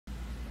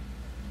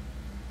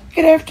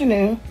Good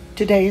afternoon.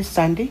 Today is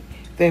Sunday,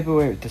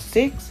 February the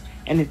 6th,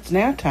 and it's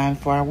now time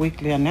for our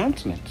weekly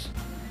announcements.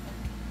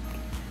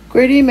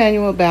 Greater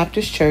Emmanuel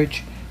Baptist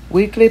Church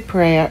weekly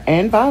prayer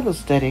and Bible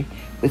study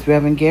with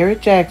Reverend Gary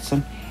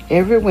Jackson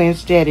every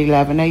Wednesday at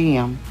 11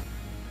 a.m.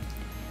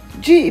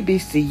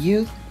 GEBC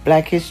Youth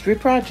Black History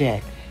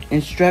Project.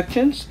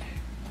 Instructions: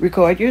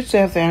 record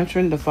yourself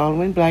answering the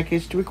following Black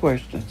History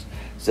questions.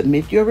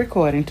 Submit your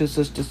recording to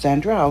Sister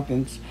Sandra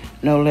Hawkins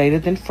no later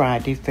than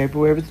Friday,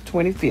 February the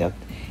 25th.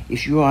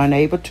 If you are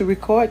unable to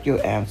record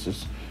your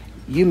answers,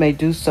 you may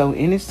do so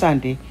any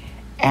Sunday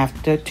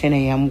after 10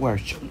 a.m.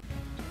 worship.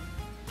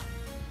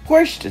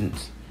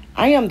 Questions.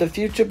 I am the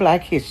future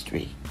Black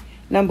history.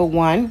 Number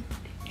 1,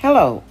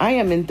 hello, I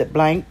am in the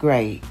blank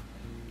grade.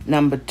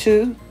 Number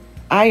 2,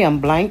 I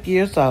am blank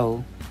years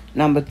old.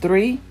 Number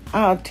 3,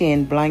 I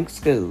attend blank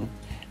school.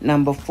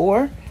 Number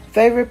 4,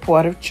 favorite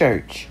part of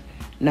church.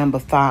 Number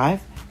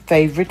 5,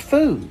 favorite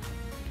food.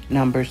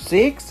 Number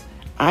 6,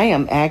 I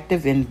am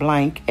active in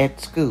blank at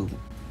school.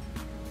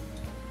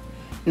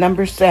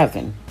 Number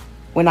 7,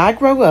 when I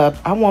grow up,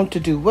 I want to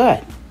do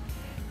what?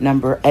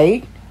 Number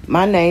 8,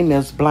 my name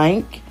is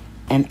blank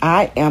and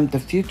I am the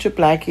future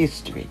Black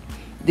history.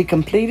 The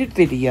completed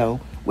video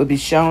will be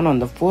shown on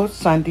the 4th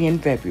Sunday in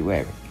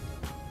February.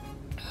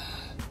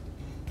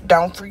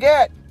 Don't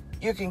forget,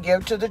 you can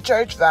give to the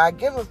church via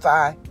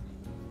Giveify.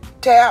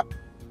 Tap,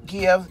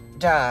 give,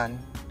 done.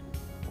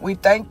 We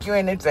thank you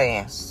in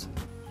advance.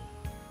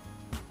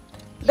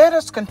 Let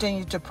us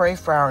continue to pray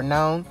for our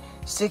known,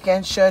 sick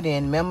and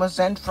shut-in members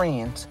and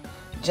friends.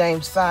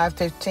 James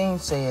 5:15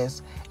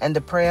 says, "And the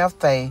prayer of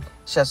faith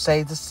shall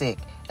save the sick,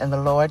 and the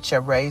Lord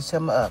shall raise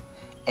him up.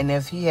 And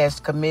if he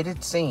has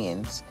committed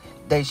sins,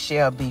 they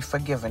shall be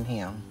forgiven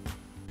him."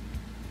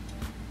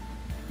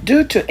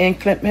 Due to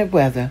inclement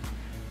weather,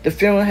 the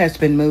funeral has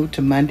been moved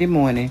to Monday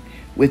morning,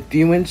 with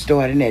viewing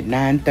starting at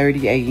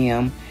 9:30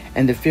 a.m.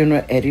 and the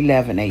funeral at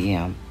 11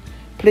 a.m.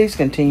 Please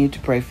continue to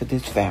pray for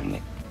this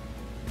family.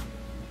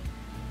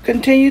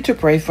 Continue to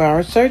pray for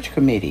our search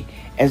committee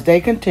as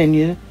they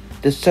continue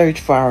the search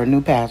for our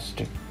new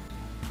pastor.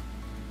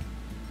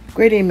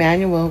 Greater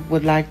Emmanuel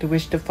would like to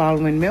wish the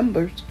following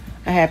members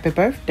a happy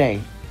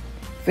birthday.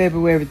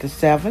 February the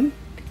 7th,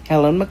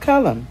 Helen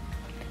McCullum.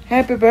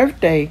 Happy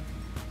birthday.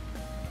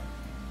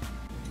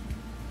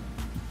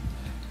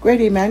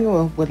 Greater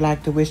Emmanuel would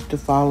like to wish the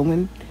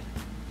following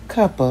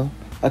couple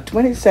a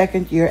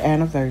 22nd year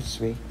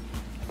anniversary.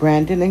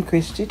 Brandon and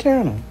Christy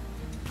Turner.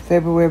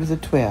 February the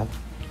 12th.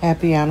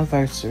 Happy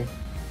anniversary.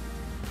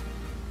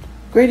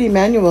 Greater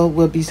Emmanuel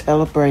will be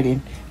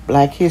celebrating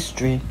Black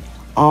History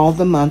all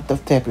the month of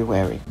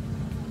February.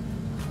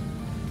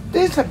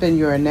 These have been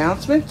your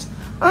announcements.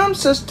 I'm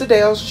Sister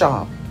Dale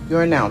Shaw,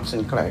 your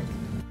announcing clerk.